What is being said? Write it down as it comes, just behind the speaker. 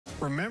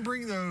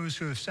Remembering those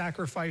who have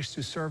sacrificed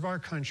to serve our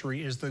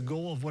country is the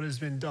goal of what has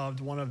been dubbed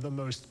one of the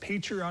most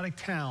patriotic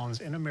towns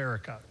in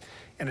America.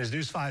 And as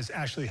News 5's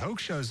Ashley Hoke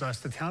shows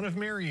us, the town of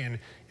Marion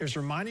is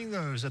reminding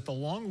those that the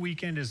long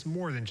weekend is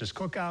more than just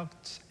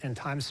cookouts and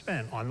time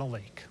spent on the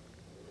lake.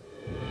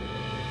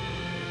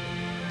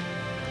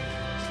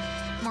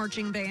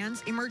 Marching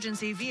bands,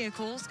 emergency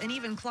vehicles, and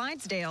even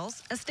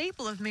Clydesdales, a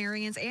staple of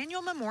Marion's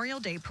annual Memorial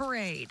Day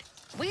parade.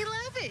 We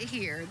love it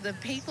here. The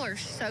people are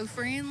so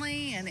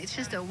friendly, and it's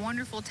just a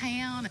wonderful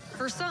town.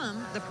 For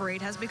some, the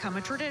parade has become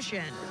a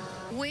tradition.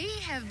 We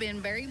have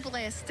been very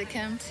blessed to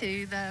come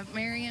to the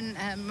Marion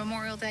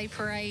Memorial Day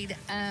Parade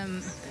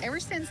ever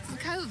since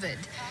COVID.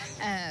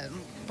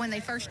 When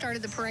they first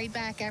started the parade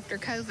back after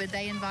COVID,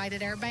 they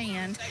invited our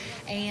band,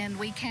 and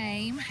we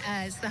came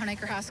as the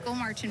Honaker High School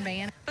Marching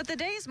Band. But the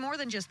day is more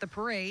than just the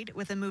parade,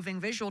 with a moving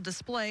visual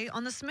display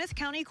on the Smith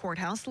County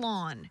Courthouse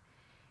lawn.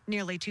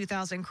 Nearly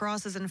 2,000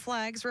 crosses and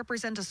flags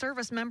represent a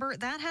service member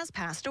that has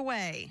passed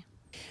away.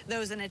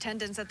 Those in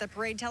attendance at the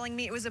parade telling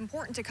me it was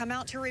important to come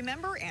out to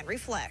remember and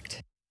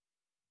reflect.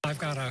 I've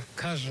got a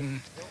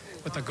cousin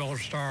with a gold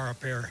star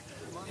up here.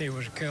 He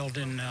was killed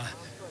in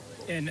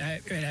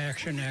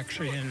action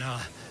actually in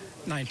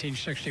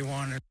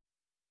 1961.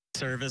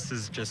 Service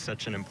is just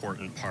such an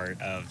important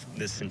part of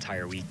this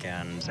entire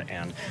weekend,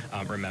 and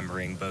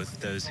remembering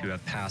both those who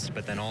have passed,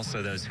 but then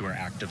also those who are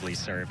actively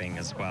serving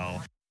as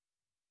well.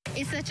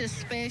 It's such a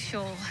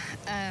special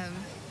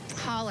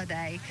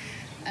holiday.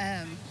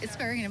 It's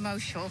very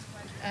emotional.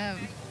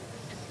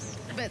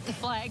 But the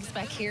flags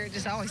back here, it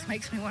just always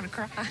makes me want to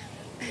cry.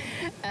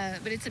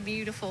 But it's a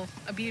beautiful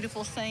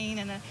scene,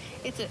 and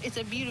it's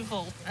a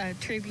beautiful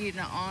tribute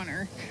and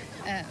honor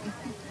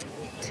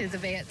to the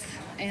vets.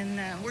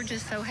 And we're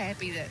just so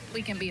happy that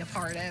we can be a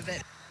part of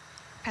it.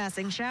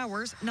 Passing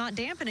showers not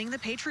dampening the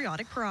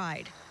patriotic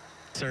pride.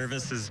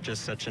 Service is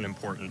just such an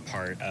important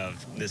part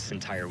of this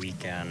entire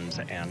weekend,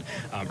 and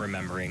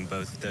remembering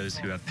both those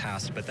who have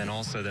passed, but then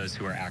also those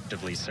who are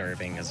actively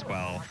serving as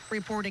well.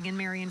 Reporting in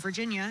Marion,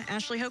 Virginia,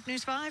 Ashley Hoke,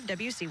 News 5,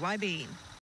 WCYB.